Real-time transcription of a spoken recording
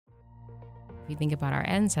you think about our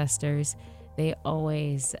ancestors, they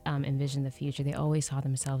always envisioned the future. They always saw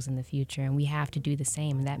themselves in the future, and we have to do the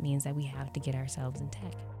same. And that means that we have to get ourselves in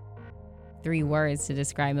tech. 3 words to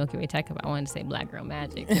describe Milky Way Tech Hub. I wanted to say Black Girl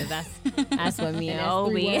Magic, because that's what me and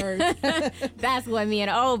Obi. That's what me and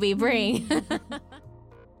Obi bring.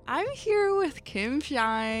 I'm here with Kim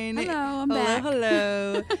Shine. Hello, I'm back.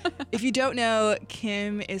 Hello. If you don't know,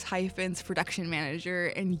 Kim is Hyphen's production manager,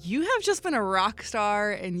 and you have just been a rock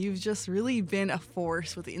star, and you've just really been a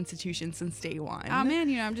force with the institution since day one. Oh man,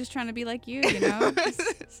 I'm just trying to be like you,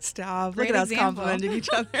 Stop. Great Look at example. us complimenting each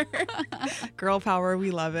other. Girl power, we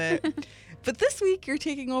love it. But this week, you're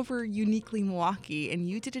taking over Uniquely Milwaukee, and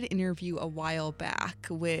you did an interview a while back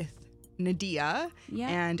with Nadia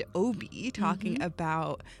and Obi talking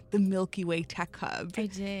about the Milky Way Tech Hub. I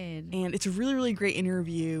did. And it's a really, really great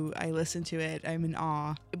interview. I listened to it. I'm in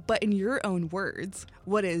awe. But in your own words,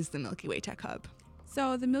 what is the Milky Way Tech Hub?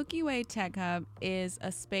 So the Milky Way Tech Hub is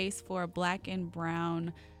a space for Black and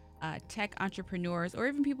brown tech entrepreneurs, or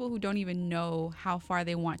even people who don't even know how far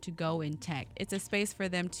they want to go in tech. It's a space for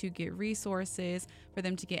them to get resources, for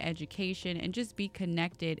them to get education, and just be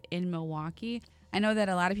connected in Milwaukee. I know that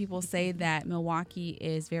a lot of people say that Milwaukee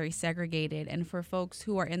is very segregated, and for folks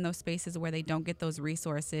who are in those spaces where they don't get those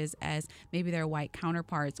resources as maybe their white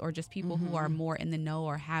counterparts, or just people who are more in the know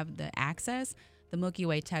or have the access, the Milky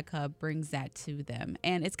Way Tech Hub brings that to them.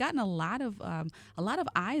 And it's gotten a lot of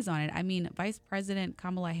eyes on it. I mean, Vice President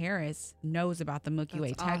Kamala Harris knows about the Milky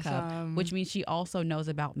Way Tech Hub, which means she also knows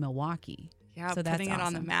about Milwaukee. Yeah, so putting it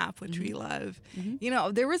on the map, which we love.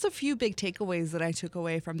 There was a few big takeaways that I took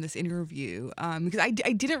away from this interview because I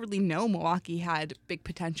didn't really know Milwaukee had big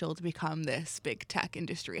potential to become this big tech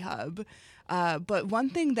industry hub. But one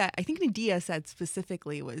thing that I think Nadia said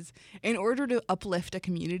specifically was, in order to uplift a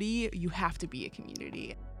community, you have to be a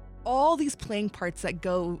community. All these playing parts that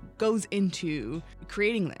goes into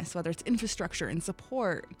creating this, whether it's infrastructure and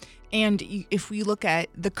support. And if we look at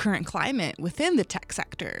the current climate within the tech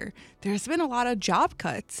sector, there's been a lot of job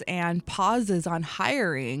cuts and pauses on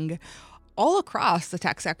hiring all across the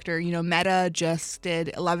tech sector. Meta just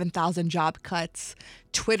did 11,000 job cuts.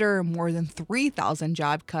 Twitter, more than 3,000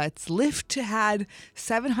 job cuts. Lyft had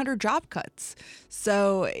 700 job cuts.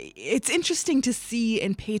 So it's interesting to see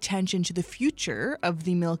and pay attention to the future of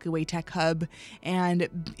the Milky Way Tech Hub and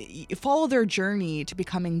follow their journey to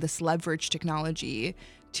becoming this leverage technology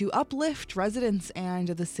to uplift residents and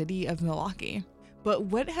the city of Milwaukee. But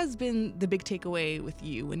what has been the big takeaway with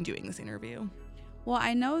you when doing this interview? Well,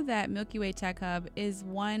 I know that Milky Way Tech Hub is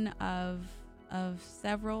one of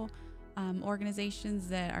several organizations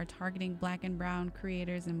that are targeting Black and brown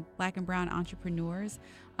creators and Black and brown entrepreneurs,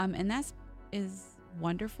 and that is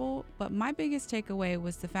wonderful. But my biggest takeaway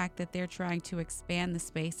was the fact that they're trying to expand the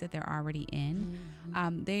space that they're already in.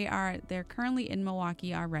 They're currently in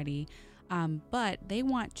Milwaukee already. But they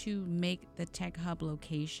want to make the Tech Hub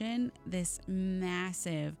location this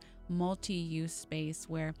massive multi-use space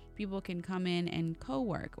where people can come in and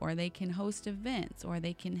co-work, or they can host events, or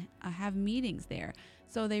they can have meetings there.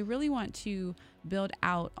 So they really want to build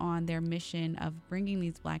out on their mission of bringing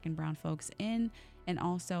these Black and brown folks in, and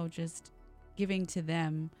also just giving to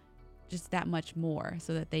them just that much more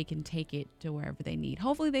so that they can take it to wherever they need.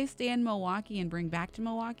 Hopefully they stay in Milwaukee and bring back to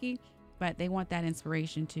Milwaukee, but they want that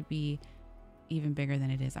inspiration to be even bigger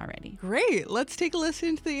than it is already. Great. Let's take a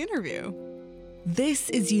listen to the interview. This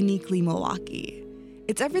is Uniquely Milwaukee.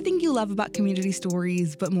 It's everything you love about community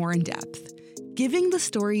stories, but more in depth. Giving the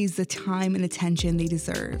stories the time and attention they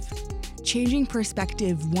deserve. Changing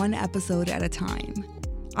perspective one episode at a time.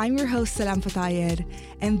 I'm your host, Salam Fatayed,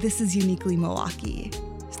 and this is Uniquely Milwaukee.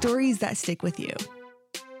 Stories that stick with you.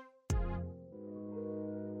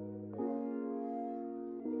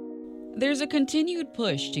 There's a continued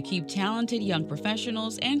push to keep talented young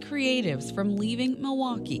professionals and creatives from leaving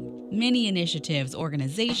Milwaukee. Many initiatives,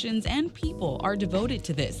 organizations, and people are devoted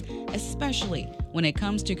to this, especially when it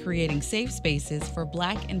comes to creating safe spaces for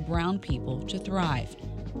Black and brown people to thrive.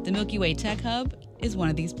 The Milky Way Tech Hub is one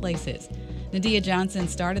of these places. Nadia Johnson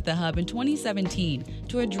started the hub in 2017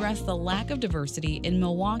 to address the lack of diversity in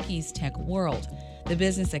Milwaukee's tech world. The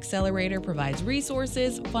Business Accelerator provides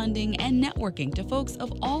resources, funding, and networking to folks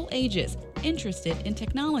of all ages interested in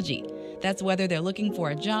technology. That's whether they're looking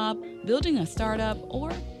for a job, building a startup,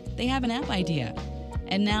 or they have an app idea.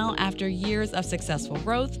 And now, after years of successful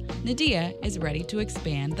growth, Nadia is ready to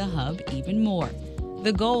expand the hub even more.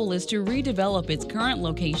 The goal is to redevelop its current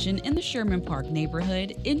location in the Sherman Park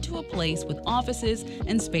neighborhood into a place with offices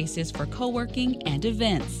and spaces for co-working and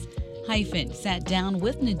events. Hyphen sat down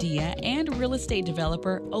with Nadia and real estate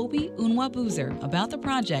developer Obi Unwabuzer about the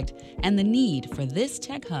project and the need for this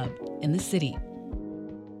tech hub in the city.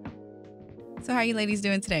 So how are you ladies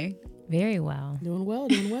doing today? Very well. Doing well,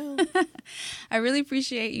 doing well. I really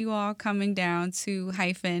appreciate you all coming down to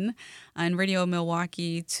Hyphen on Radio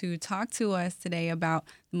Milwaukee to talk to us today about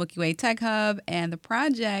the Milky Way Tech Hub and the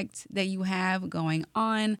project that you have going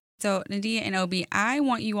on. So Nadia and Obi, I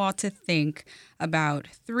want you all to think about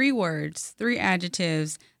 3 words, 3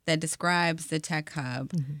 adjectives that describes the Tech Hub.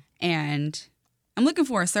 Mm-hmm. And I'm looking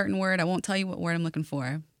for a certain word. I won't tell you what word I'm looking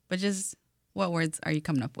for, but just what words are you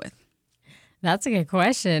coming up with? That's a good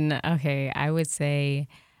question. Okay, I would say,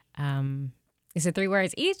 is it 3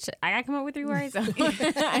 words each? I gotta come up with 3 words, and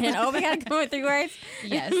Obi gotta come up with 3 words.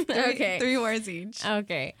 Yes. Okay, 3 words each.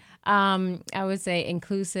 Okay. I would say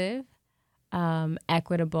inclusive,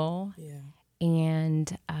 equitable,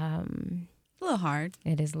 and a little hard.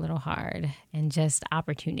 It is a little hard, and just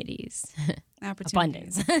opportunities.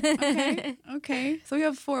 Abundance. Okay. So we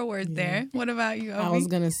have 4 words there. What about you, Obi? I was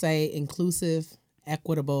gonna say inclusive,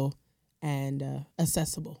 equitable, and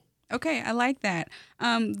accessible. Okay, I like that.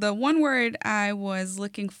 The one word I was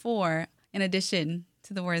looking for, in addition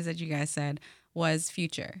to the words that you guys said, was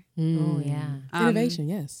future. Oh, yeah. Innovation,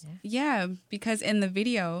 yes. Yeah, because in the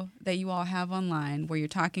video that you all have online where you're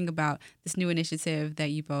talking about this new initiative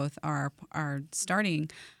that you both are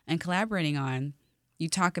starting and collaborating on, you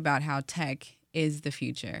talk about how tech is the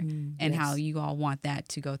future and how you all want that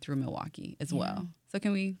to go through Milwaukee as well. So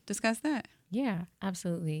can we discuss that? Yeah,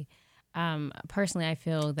 absolutely. Personally, I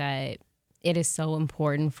feel that it is so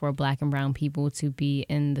important for Black and brown people to be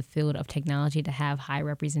in the field of technology, to have high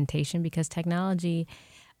representation, because technology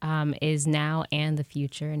is now and the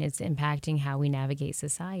future, and it's impacting how we navigate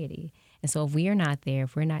society. And so if we are not there,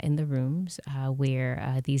 if we're not in the rooms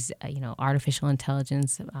where these artificial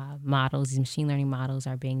intelligence models, these machine learning models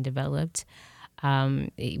are being developed,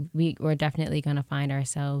 we're definitely going to find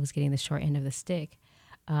ourselves getting the short end of the stick.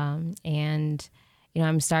 And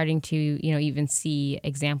I'm starting to, even see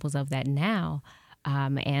examples of that now.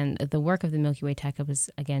 And the work of the Milky Way Tech Hub is,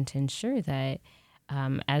 again, to ensure that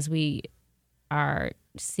as we are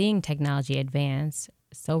seeing technology advance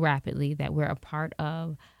so rapidly, that we're a part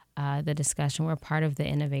of the discussion, we're a part of the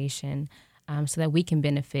innovation, so that we can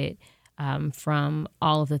benefit from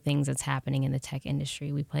all of the things that's happening in the tech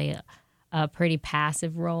industry. We play a pretty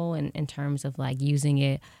passive role in terms of like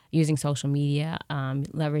using social media,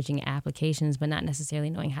 leveraging applications, but not necessarily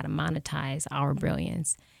knowing how to monetize our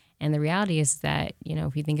brilliance. And the reality is that,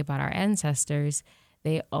 if you think about our ancestors,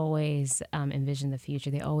 they always envisioned the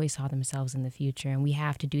future. They always saw themselves in the future, and we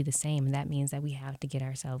have to do the same. And that means that we have to get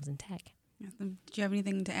ourselves in tech. Do you have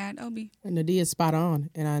anything to add, Obi? Nadia's spot on.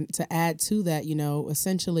 And to add to that,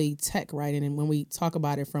 essentially tech, right? And when we talk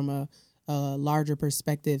about it from a larger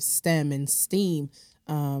perspective, STEM and STEAM,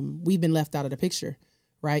 we've been left out of the picture,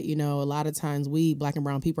 right? A lot of times we Black and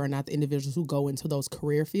brown people are not the individuals who go into those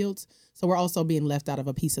career fields. So we're also being left out of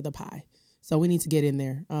a piece of the pie. So we need to get in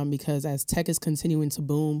there because as tech is continuing to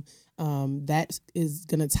boom, that is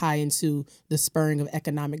going to tie into the spurring of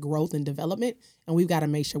economic growth and development. And we've got to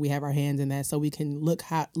make sure we have our hands in that so we can look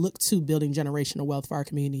to building generational wealth for our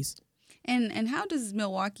communities. And how does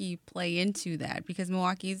Milwaukee play into that? Because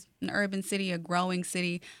Milwaukee's an urban city, a growing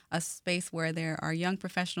city, a space where there are young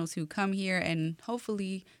professionals who come here and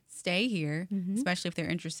hopefully stay here, especially if they're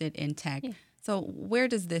interested in tech. Yeah. So where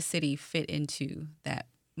does this city fit into that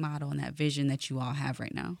model and that vision that you all have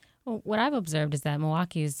right now? Well, what I've observed is that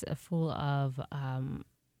Milwaukee is full of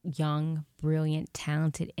young, brilliant,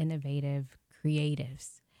 talented, innovative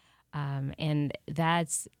creatives. And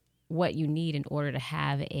that's what you need in order to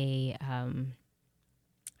have a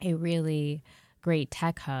really great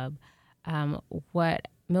tech hub. What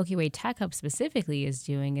Milky Way Tech Hub specifically is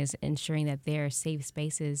doing is ensuring that there are safe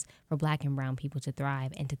spaces for Black and brown people to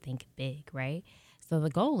thrive and to think big, right? So the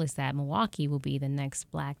goal is that Milwaukee will be the next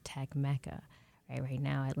Black tech mecca. Right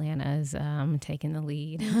now, Atlanta is taking the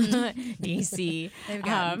lead. DC, they've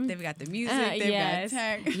got the music, they've got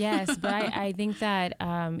tech. Yes, but I think that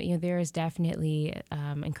there is definitely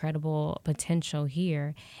incredible potential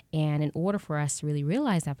here, and in order for us to really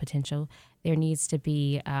realize that potential, there needs to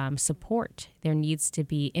be support. There needs to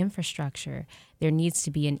be infrastructure. There needs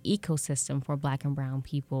to be an ecosystem for Black and brown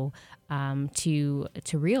people to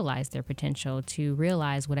realize their potential, to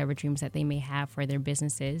realize whatever dreams that they may have for their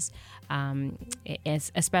businesses,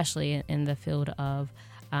 especially in the field of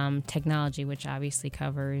technology, which obviously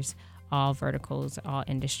covers all verticals, all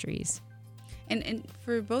industries. And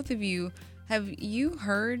for both of you, have you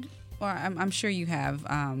heard, or I'm sure you have,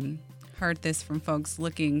 heard this from folks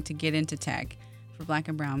looking to get into tech for Black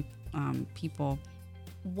and brown people,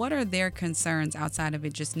 what are their concerns outside of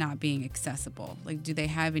it just not being accessible? Like, do they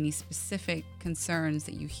have any specific concerns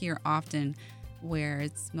that you hear often where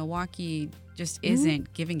it's Milwaukee just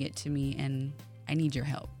isn't giving it to me and I need your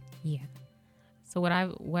help? Yeah. So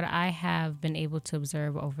what I have been able to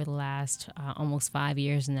observe over the last almost 5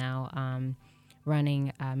 years now,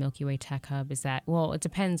 running Milky Way Tech Hub, is that, well, it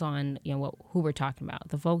depends on who we're talking about.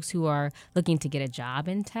 The folks who are looking to get a job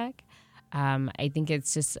in tech, I think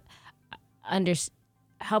it's just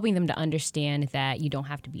helping them to understand that you don't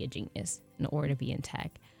have to be a genius in order to be in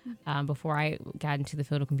tech. Before I got into the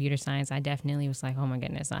field of computer science, I definitely was like, oh my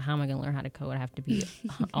goodness, how am I going to learn how to code? I have to be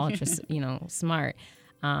ultra, smart.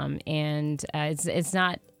 And it's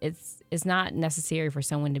not necessary for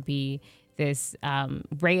someone to be this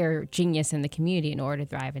rare genius in the community in order to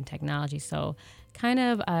thrive in technology. So kind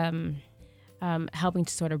of helping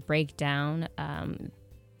to sort of break down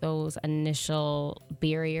those initial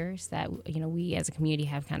barriers that we as a community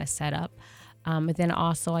have kind of set up. But then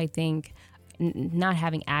also I think not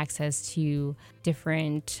having access to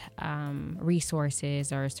different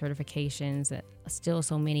resources or certifications, that still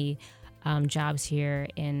so many jobs here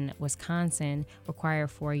in Wisconsin require a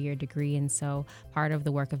 4-year degree. And so part of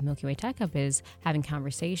the work of Milky Way Tech Hub is having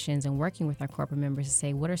conversations and working with our corporate members to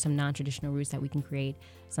say, what are some non-traditional routes that we can create,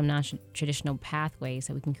 some non-traditional pathways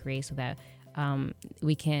that we can create so that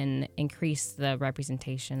we can increase the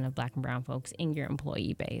representation of Black and brown folks in your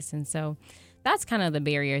employee base. And so that's kind of the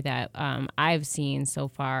barrier that I've seen so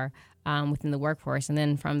far within the workforce. And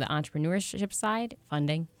then from the entrepreneurship side,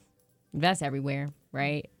 funding. That's everywhere,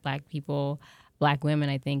 right? Black people, Black women,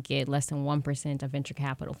 I think, get less than 1% of venture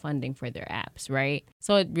capital funding for their apps, right?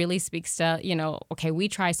 So it really speaks to, okay, we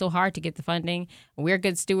try so hard to get the funding. We're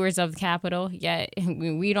good stewards of the capital, yet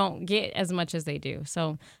we don't get as much as they do.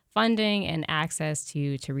 So funding and access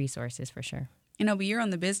to resources for sure. But you're on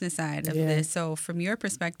the business side of this. So from your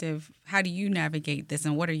perspective, how do you navigate this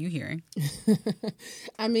and what are you hearing?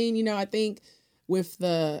 I mean, I think with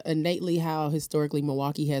the innately how historically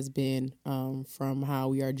Milwaukee has been, from how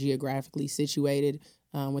we are geographically situated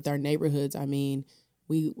with our neighborhoods, I mean,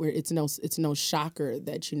 it's no shocker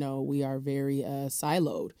that we are very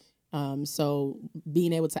siloed. So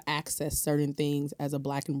being able to access certain things as a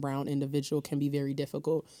Black and brown individual can be very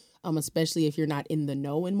difficult, especially if you're not in the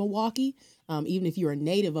know in Milwaukee. Even if you're a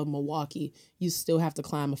native of Milwaukee, you still have to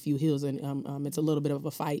climb a few hills, and it's a little bit of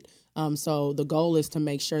a fight. So the goal is to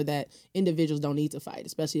make sure that individuals don't need to fight,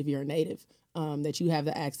 especially if you're a native, that you have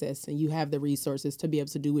the access and you have the resources to be able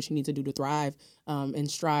to do what you need to do to thrive and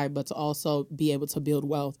strive, but to also be able to build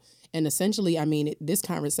wealth. And essentially, I mean, this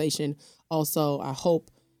conversation also, I hope,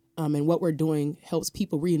 and what we're doing helps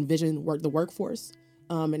people re-envision the workforce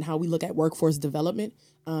and how we look at workforce development,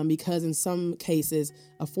 because in some cases,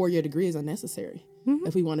 a 4-year degree is unnecessary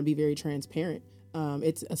if we want to be very transparent.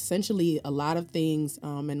 It's essentially a lot of things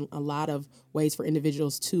and a lot of ways for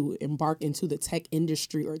individuals to embark into the tech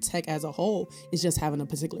industry or tech as a whole is just having a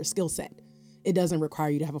particular skill set. It doesn't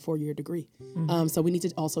require you to have a 4-year degree. So we need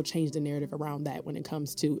to also change the narrative around that when it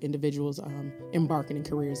comes to individuals embarking in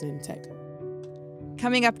careers in tech.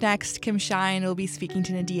 Coming up next, Kim Shine will be speaking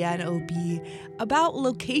to Nadia and OB about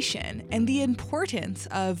location and the importance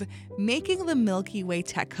of making the Milky Way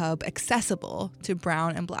Tech Hub accessible to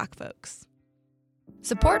brown and Black folks.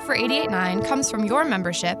 Support for 88.9 comes from your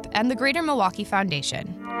membership and the Greater Milwaukee Foundation.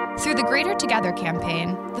 Through the Greater Together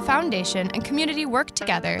campaign, the foundation and community work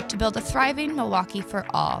together to build a thriving Milwaukee for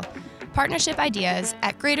all. Partnership ideas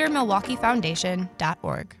at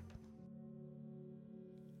greatermilwaukeefoundation.org.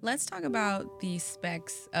 Let's talk about the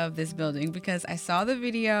specs of this building, because I saw the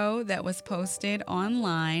video that was posted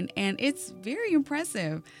online and it's very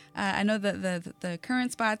impressive. I know that the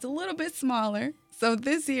current spot's a little bit smaller, so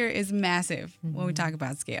this here is massive when we talk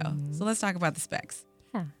about scale. So let's talk about the specs.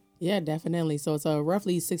 Yeah, definitely. So it's a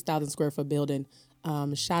roughly 6,000 square foot building.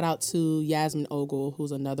 Shout out to Yasmin Ogle,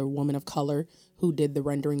 who's another woman of color who did the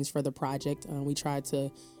renderings for the project. We tried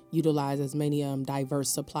to utilize as many diverse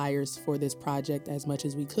suppliers for this project as much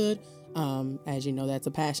as we could. As you know, that's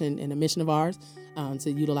a passion and a mission of ours,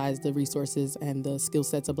 to utilize the resources and the skill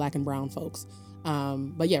sets of Black and brown folks.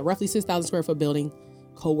 But yeah, roughly 6,000 square foot building,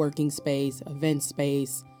 co-working space, event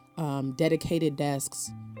space, dedicated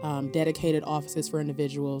desks, dedicated offices for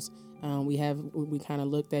individuals. We kind of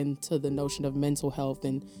looked into the notion of mental health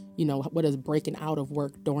and, what does breaking out of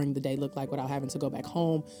work during the day look like without having to go back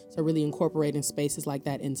home. So really incorporating spaces like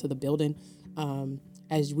that into the building.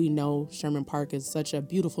 As we know, Sherman Park is such a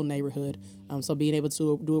beautiful neighborhood. So being able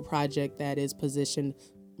to do a project that is positioned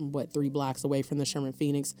 3 blocks away from the Sherman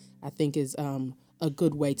Phoenix, I think is a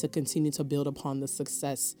good way to continue to build upon the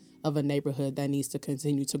success of a neighborhood that needs to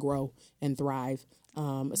continue to grow and thrive,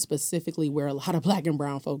 specifically where a lot of Black and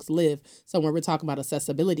brown folks live. So when we're talking about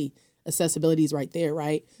accessibility is right there,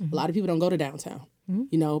 right? A lot of people don't go to downtown.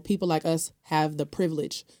 You know, people like us have the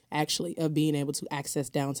privilege, actually, of being able to access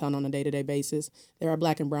downtown on a day-to-day basis. There are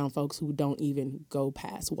Black and brown folks who don't even go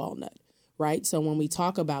past Walnut, right? So when we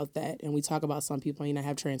talk about that, and we talk about some people may not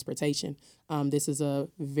have transportation, this is a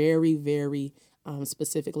very, very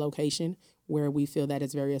specific location where we feel that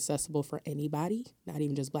it's very accessible for anybody, not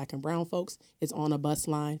even just Black and brown folks. It's on a bus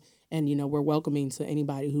line, and, you know, we're welcoming to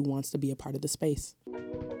anybody who wants to be a part of the space.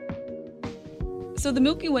 So the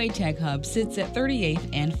Milky Way Tech Hub sits at 38th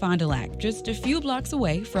and Fond du Lac, just a few blocks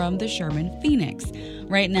away from the Sherman Phoenix.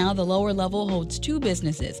 Right now, the lower level holds 2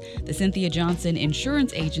 businesses, the Cynthia Johnson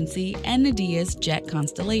Insurance Agency and Nadia's Jet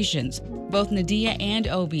Constellations. Both Nadia and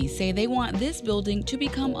Obi say they want this building to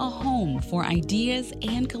become a home for ideas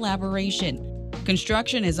and collaboration.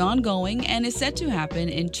 Construction is ongoing and is set to happen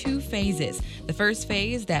in 2 phases. The first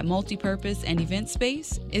phase, that multipurpose and event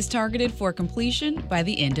space, is targeted for completion by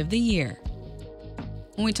the end of the year.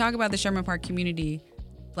 When we talk about the Sherman Park community,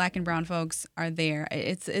 Black and brown folks are there.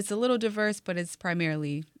 It's a little diverse, but it's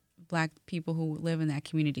primarily Black people who live in that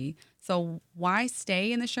community. So why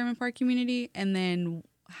stay in the Sherman Park community? And then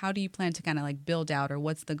how do you plan to kind of like build out, or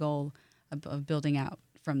what's the goal of building out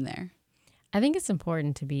from there? I think it's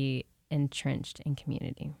important to be entrenched in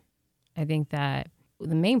community. I think that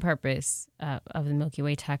the main purpose of the Milky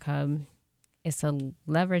Way Tech Hub is to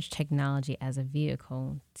leverage technology as a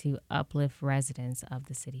vehicle to uplift residents of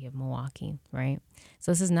the city of Milwaukee, right?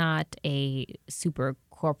 So this is not a super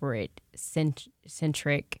corporate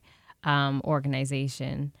centric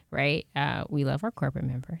organization, right? We love our corporate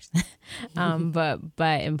members,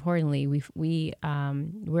 but importantly, we're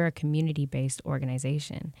a community-based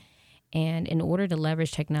organization, and in order to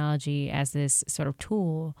leverage technology as this sort of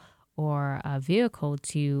tool or a vehicle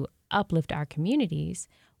to uplift our communities,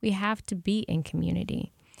 we have to be in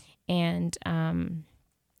community. And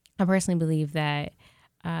I personally believe that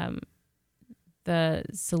the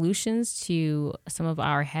solutions to some of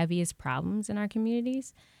our heaviest problems in our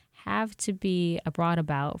communities have to be brought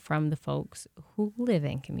about from the folks who live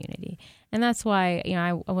in community. And that's why, you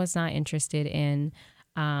know, I was not interested in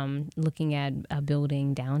looking at a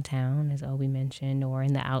building downtown, as Obi mentioned, or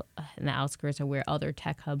in the outskirts of where other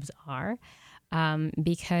tech hubs are,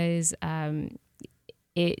 because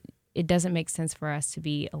it doesn't make sense for us to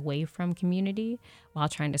be away from community while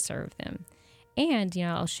trying to serve them. And, you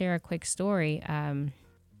know, I'll share a quick story.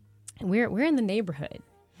 We're in the neighborhood,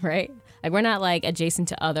 right? Like, we're not like adjacent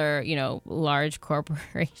to other, you know, large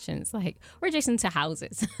corporations. Like, we're adjacent to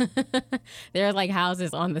houses. There are like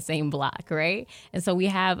houses on the same block, right? And so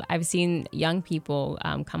I've seen young people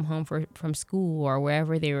come home from school or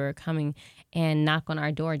wherever they were coming and knock on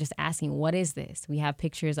our door just asking, what is this? We have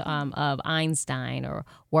pictures of Einstein or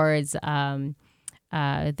words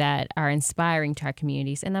that are inspiring to our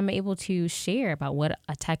communities. And I'm able to share about what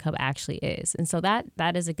a tech hub actually is. And so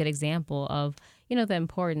that is a good example of, you know, the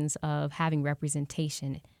importance of having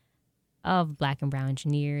representation of Black and brown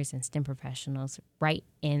engineers and STEM professionals right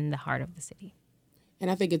in the heart of the city.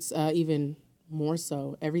 And I think it's even more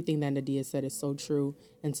so, everything that Nadia said is so true.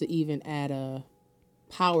 And to even add a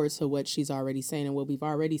power to what she's already saying, and what we've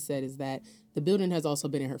already said, is that the building has also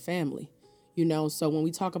been in her family. You know, so when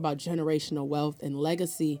we talk about generational wealth and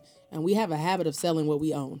legacy, and we have a habit of selling what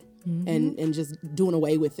we own, and just doing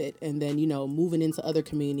away with it, and then, you know, moving into other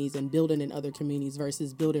communities and building in other communities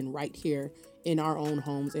versus building right here in our own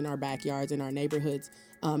homes, in our backyards, in our neighborhoods.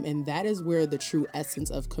 And that is where the true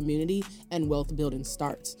essence of community and wealth building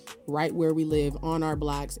starts, right where we live, on our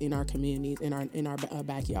blocks, in our communities, in our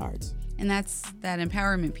backyards. And that's that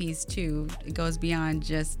empowerment piece too. It goes beyond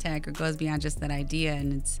just tech, or goes beyond just that idea,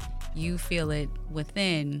 and it's you feel it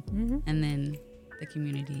within, and then the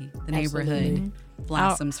community, the neighborhood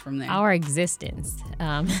blossoms from there. Our existence,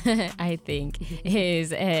 I think,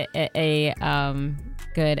 is a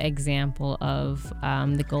good example of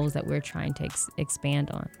the goals that we're trying to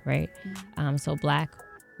expand on, right? So Black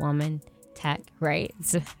woman tech, right?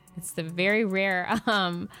 It's the very rare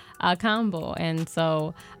combo, and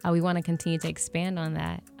so we want to continue to expand on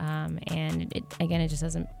that. And it just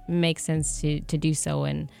doesn't make sense to do so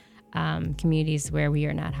in communities where we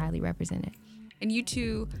are not highly represented. And you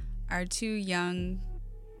two are 2 young,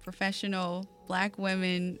 professional Black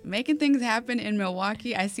women making things happen in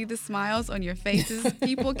Milwaukee. I see the smiles on your faces.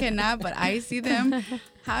 People cannot, but I see them.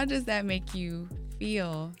 How does that make you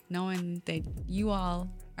feel, knowing that you all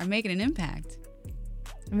are making an impact?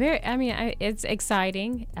 It's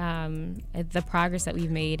exciting. The progress that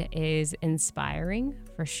we've made is inspiring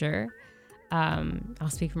for sure. I'll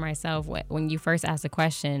speak for myself. When you first asked the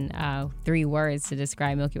question, 3 words to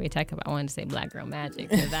describe Milky Way Tech Hub, I wanted to say Black Girl Magic,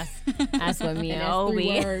 because that's what me and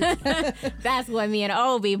Obi that's what me and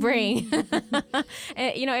Obi bring. And,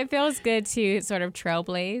 it feels good to sort of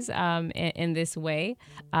trailblaze in this way,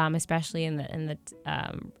 especially in the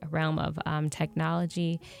realm of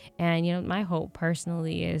technology. And my hope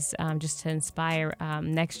personally is just to inspire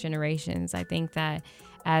next generations. I think that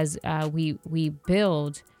as we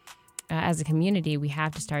build. As a community, we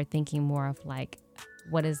have to start thinking more of like,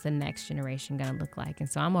 what is the next generation going to look like? And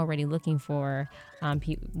so I'm already looking for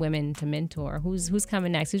women to mentor. Who's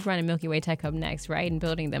coming next? Who's running Milky Way Tech Hub next, right? And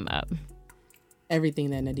building them up. Everything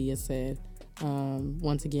that Nadia said.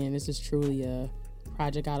 Once again, this is truly a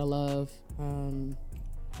project out of love.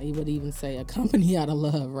 I would even say a company out of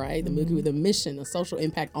love, right? The Milky Way, the mission, a social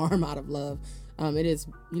impact arm out of love. It is,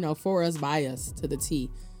 for us, by us, to the T.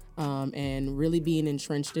 And really being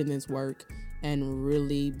entrenched in this work and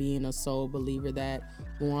really being a sole believer that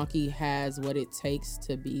Milwaukee has what it takes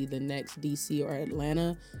to be the next DC or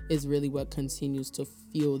Atlanta is really what continues to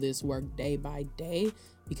fuel this work day by day,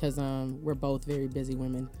 because we're both very busy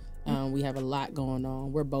women. We have a lot going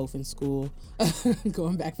on. We're both in school,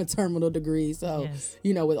 going back for terminal degrees. So, yes.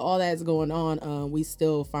 With all that's going on, we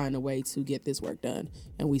still find a way to get this work done.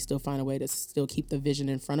 And we still find a way to still keep the vision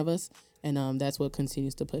in front of us. And that's what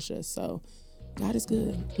continues to push us. So God is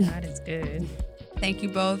good. God is good. Thank you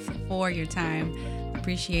both for your time.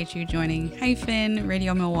 Appreciate you joining Hyphen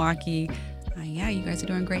Radio Milwaukee. You guys are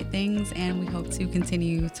doing great things, and we hope to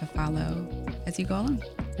continue to follow as you go along.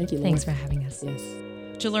 Thank you, Lord. Thanks for having us. Yes.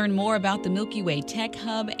 To learn more about the Milky Way Tech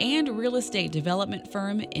Hub and real estate development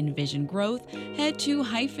firm Envision Growth, head to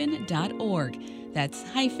hyphen.org. That's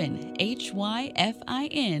hyphen.org.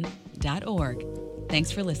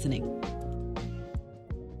 Thanks for listening.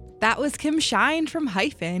 That was Kim Shine from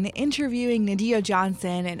Hyphen interviewing Nadia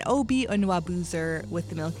Johnson and Obi Onwuabuzer with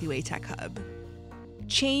the Milky Way Tech Hub.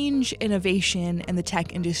 Change, innovation in the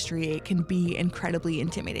tech industry can be incredibly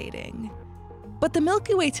intimidating. But the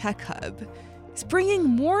Milky Way Tech Hub is bringing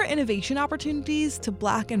more innovation opportunities to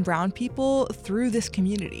Black and Brown people through this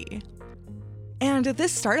community. And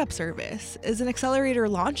this startup service is an accelerator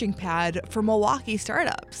launching pad for Milwaukee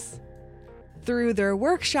startups. Through their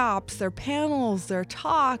workshops, their panels, their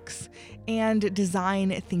talks, and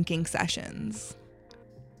design thinking sessions.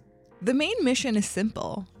 The main mission is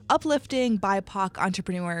simple: uplifting BIPOC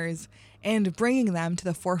entrepreneurs and bringing them to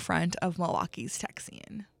the forefront of Milwaukee's tech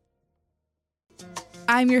scene.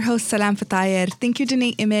 I'm your host, Salam Fatayer. Thank you to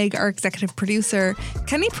Nate Imig, our executive producer,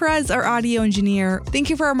 Kenny Perez, our audio engineer.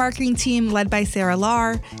 Thank you for our marketing team led by Sarah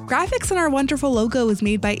Lahr. Graphics on our wonderful logo was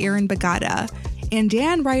made by Aaron Bagata. And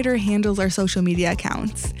Dan Ryder handles our social media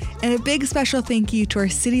accounts. And a big special thank you to our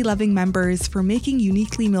city-loving members for making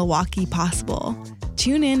Uniquely Milwaukee possible.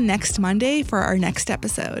 Tune in next Monday for our next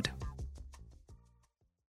episode.